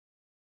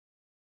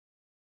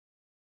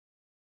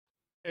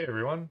Hey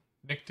everyone,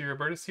 Nick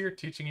DeRobertis here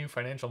teaching you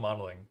financial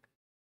modeling.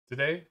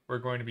 Today we're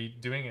going to be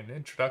doing an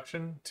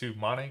introduction to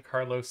Monte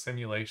Carlo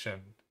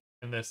Simulation,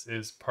 and this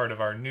is part of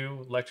our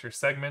new lecture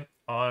segment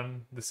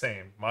on the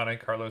same, Monte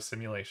Carlo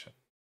Simulation.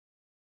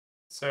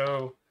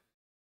 So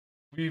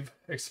we've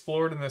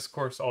explored in this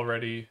course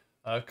already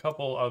a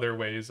couple other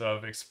ways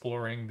of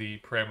exploring the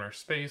parameter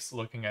space,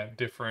 looking at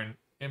different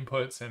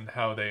inputs and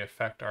how they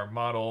affect our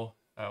model.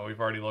 We've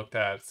already looked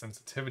at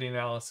sensitivity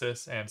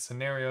analysis and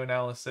scenario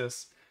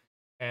analysis,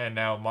 and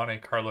now Monte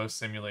Carlo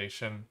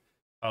simulation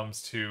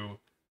comes to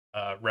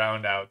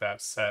round out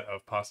that set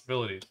of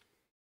possibilities.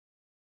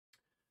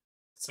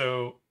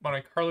 So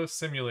Monte Carlo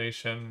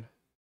simulation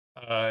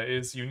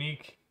is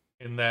unique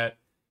in that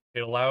it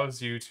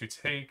allows you to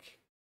take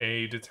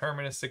a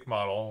deterministic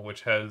model,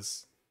 which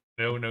has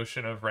no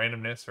notion of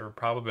randomness or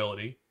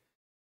probability,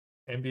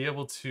 and be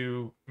able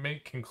to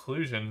make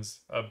conclusions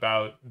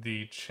about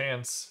the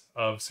chance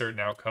of certain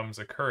outcomes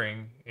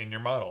occurring in your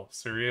model.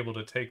 So you're able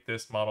to take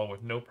this model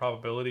with no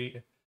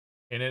probability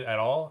in it at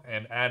all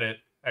and add it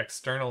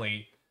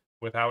externally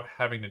without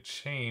having to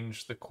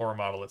change the core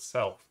model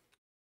itself.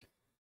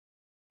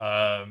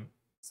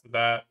 So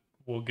that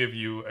will give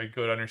you a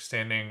good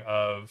understanding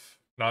of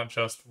not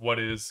just what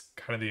is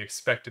kind of the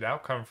expected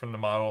outcome from the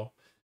model,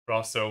 but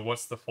also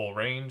what's the full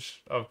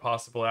range of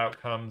possible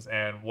outcomes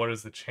and what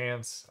is the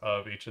chance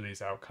of each of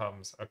these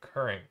outcomes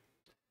occurring.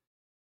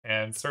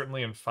 And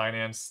certainly in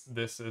finance,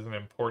 this is an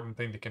important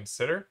thing to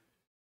consider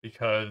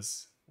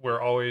because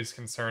we're always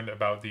concerned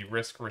about the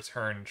risk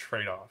return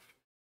trade off.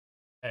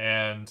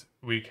 And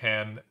we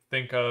can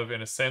think of,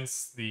 in a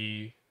sense,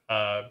 the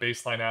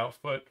baseline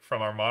output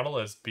from our model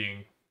as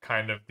being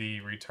kind of the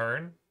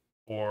return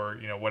or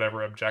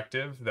whatever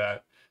objective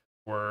that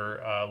we're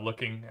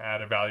looking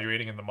at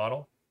evaluating in the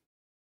model,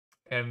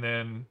 and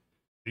then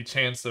the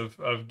chance of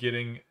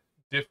getting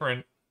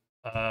different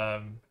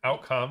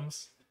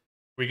outcomes,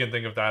 we can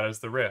think of that as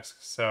the risk.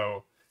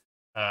 So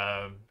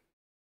um,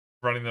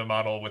 running the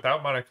model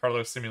without Monte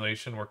Carlo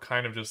simulation, we're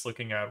kind of just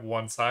looking at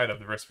one side of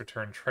the risk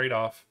return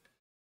trade-off,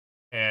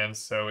 and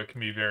so it can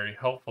be very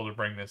helpful to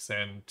bring this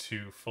in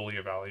to fully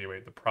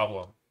evaluate the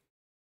problem.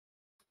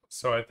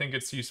 So I think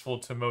it's useful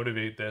to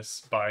motivate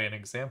this by an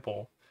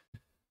example.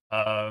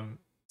 Um,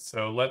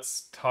 so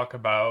let's talk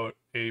about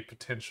a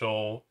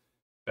potential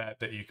bet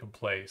that you can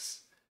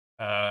place.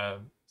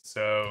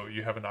 So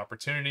you have an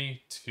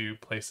opportunity to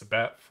place a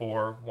bet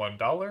for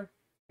 $1,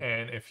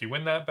 and if you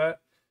win that bet,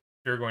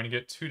 you're going to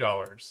get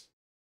 $2.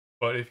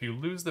 But if you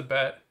lose the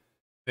bet,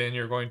 then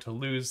you're going to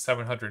lose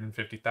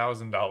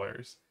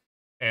 $750,000.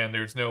 And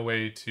there's no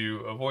way to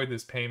avoid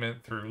this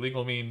payment through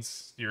legal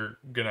means. You're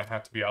going to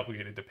have to be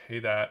obligated to pay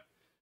that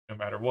no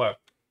matter what.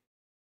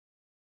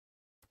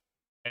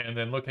 And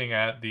then looking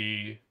at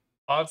the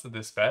odds of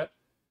this bet,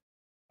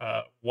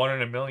 1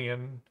 in a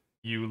million,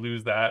 you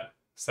lose that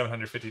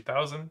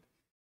 750,000,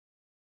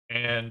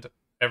 and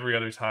every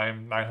other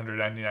time,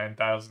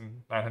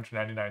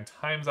 999,999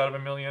 times out of a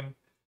million,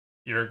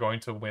 you're going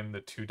to win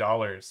the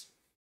 $2.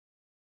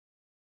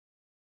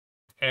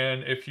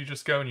 And if you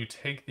just go and you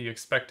take the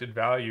expected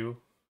value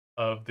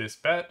of this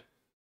bet,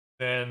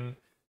 then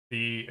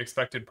the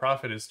expected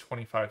profit is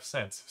 25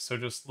 cents. So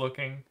just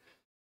looking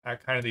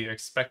at kind of the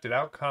expected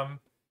outcome,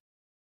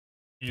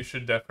 you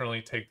should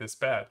definitely take this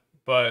bet.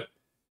 But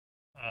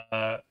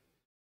uh,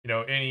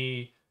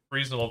 any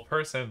reasonable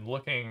person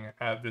looking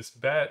at this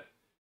bet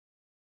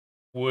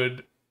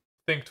would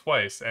think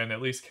twice and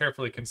at least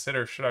carefully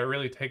consider, should I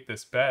really take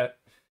this bet?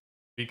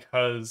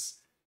 Because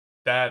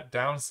that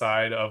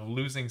downside of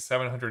losing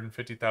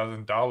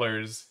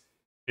 $750,000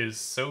 is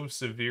so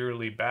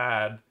severely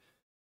bad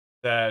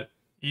that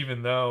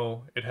even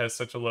though it has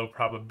such a low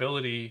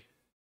probability,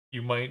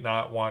 you might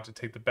not want to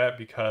take the bet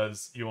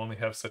because you only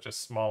have such a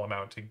small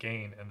amount to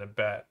gain in the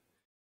bet.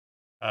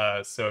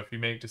 So if you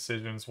make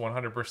decisions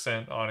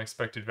 100% on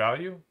expected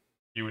value,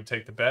 you would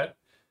take the bet,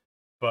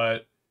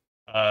 but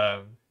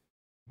um,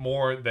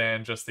 more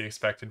than just the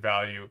expected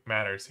value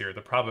matters here.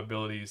 The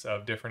probabilities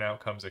of different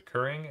outcomes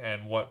occurring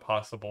and what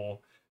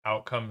possible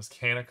outcomes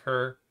can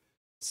occur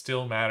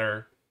still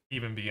matter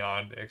even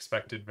beyond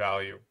expected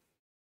value.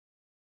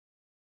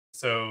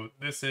 So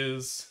this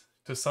is,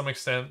 to some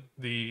extent,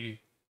 the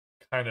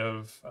kind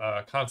of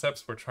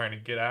concepts we're trying to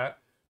get at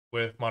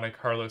with Monte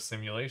Carlo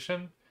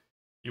simulation.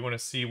 You want to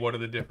see what are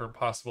the different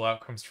possible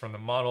outcomes from the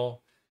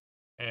model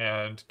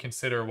and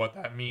consider what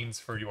that means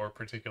for your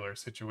particular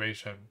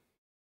situation.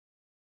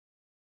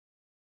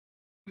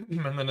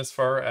 And then as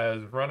far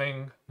as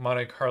running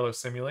Monte Carlo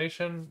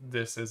simulation,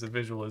 this is a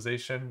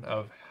visualization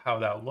of how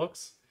that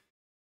looks.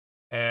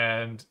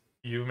 And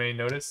you may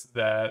notice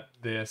that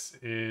this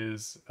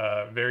is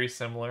very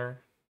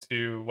similar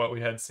to what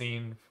we had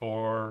seen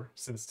for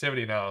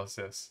sensitivity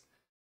analysis.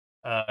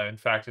 In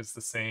fact, it's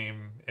the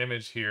same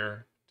image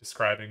here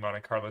describing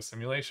Monte Carlo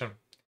simulation.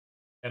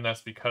 And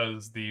that's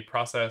because the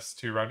process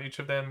to run each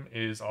of them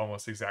is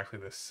almost exactly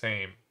the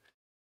same.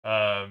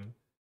 Um,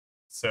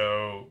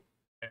 so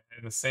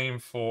And the same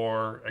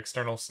for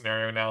external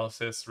scenario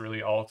analysis.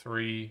 Really, all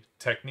three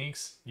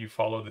techniques, you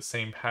follow the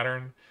same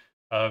pattern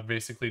of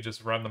basically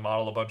just run the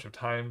model a bunch of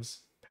times,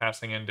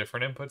 passing in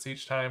different inputs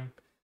each time,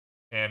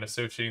 and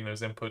associating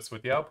those inputs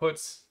with the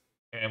outputs,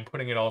 and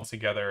putting it all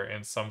together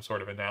in some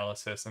sort of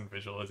analysis and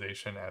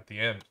visualization at the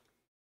end.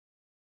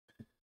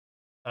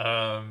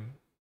 Um,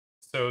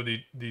 so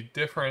the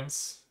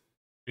difference,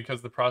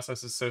 because the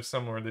process is so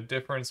similar, the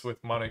difference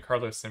with Monte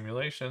Carlo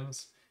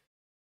simulations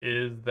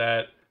is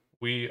that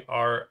we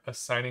are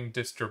assigning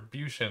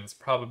distributions,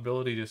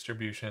 probability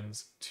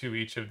distributions, to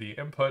each of the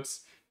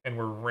inputs, and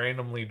we're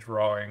randomly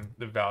drawing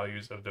the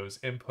values of those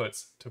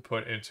inputs to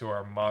put into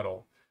our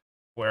model.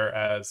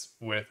 Whereas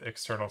with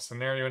external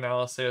scenario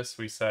analysis,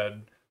 we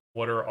said,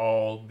 what are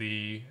all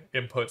the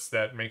inputs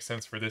that make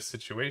sense for this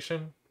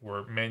situation?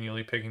 We're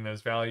manually picking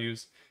those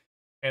values.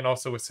 And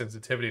also with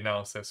sensitivity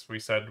analysis, we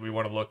said we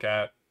want to look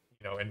at,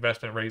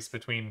 investment rates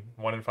between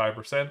 1 and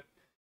 5%.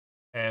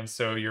 And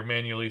so you're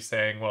manually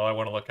saying, well, I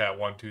want to look at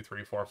 1, 2,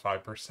 3, 4,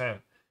 5%.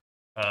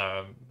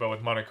 But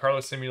with Monte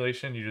Carlo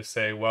simulation, you just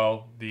say,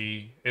 well,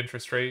 the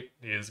interest rate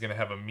is going to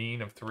have a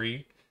mean of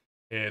 3.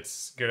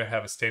 It's going to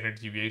have a standard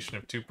deviation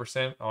of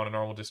 2% on a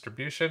normal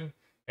distribution.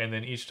 And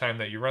then each time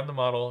that you run the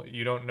model,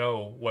 you don't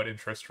know what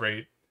interest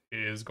rate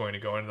is going to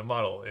go into the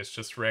model. It's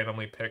just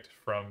randomly picked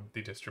from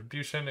the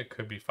distribution. It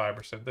could be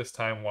 5% this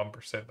time,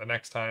 1% the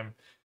next time,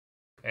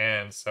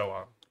 and so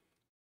on.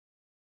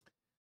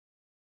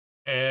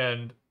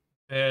 And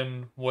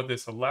then what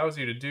this allows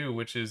you to do,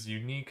 which is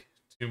unique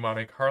to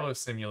Monte Carlo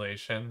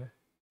simulation,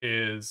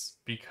 is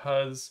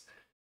because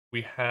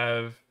we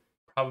have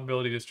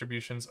probability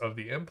distributions of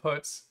the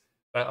inputs,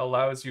 that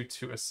allows you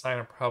to assign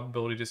a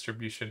probability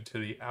distribution to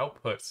the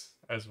outputs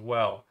as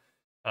well.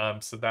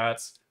 So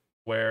that's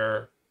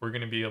where we're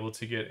going to be able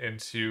to get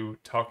into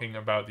talking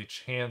about the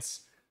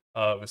chance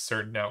of a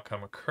certain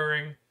outcome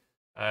occurring.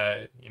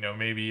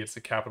 Maybe it's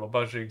a capital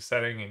budgeting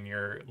setting and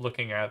you're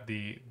looking at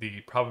the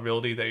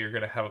probability that you're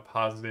going to have a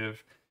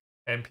positive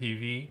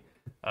NPV,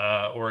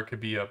 or it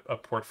could be a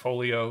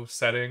portfolio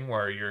setting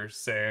where you're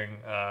saying,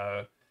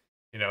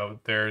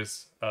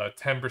 there's a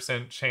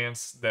 10%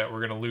 chance that we're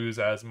going to lose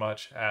as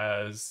much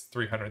as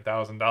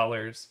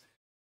 $300,000.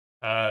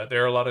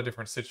 There are a lot of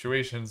different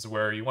situations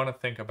where you want to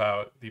think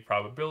about the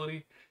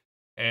probability,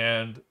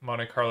 and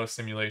Monte Carlo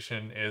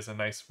simulation is a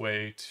nice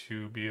way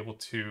to be able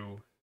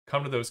to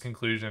come to those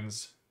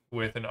conclusions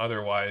with an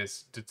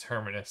otherwise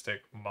deterministic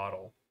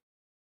model.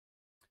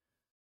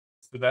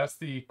 So that's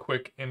the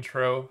quick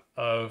intro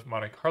of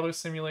Monte Carlo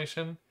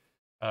simulation.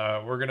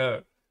 We're going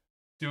to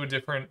do a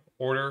different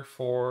order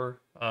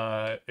for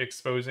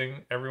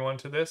exposing everyone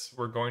to this.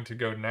 We're going to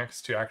go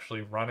next to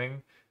actually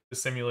running the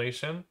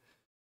simulation.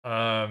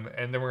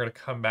 And then we're going to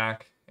come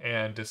back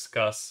and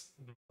discuss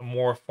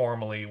more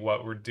formally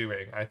what we're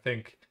doing. I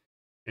think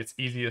it's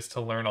easiest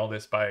to learn all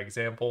this by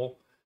example,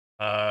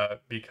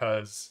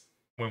 because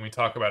when we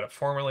talk about it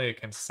formally, it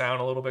can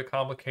sound a little bit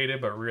complicated,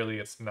 but really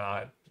it's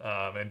not.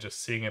 And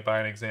just seeing it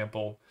by an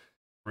example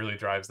really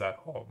drives that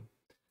home.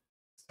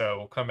 So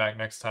we'll come back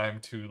next time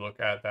to look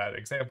at that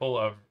example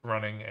of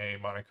running a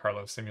Monte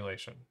Carlo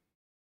simulation.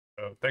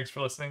 So thanks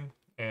for listening,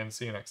 and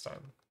see you next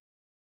time.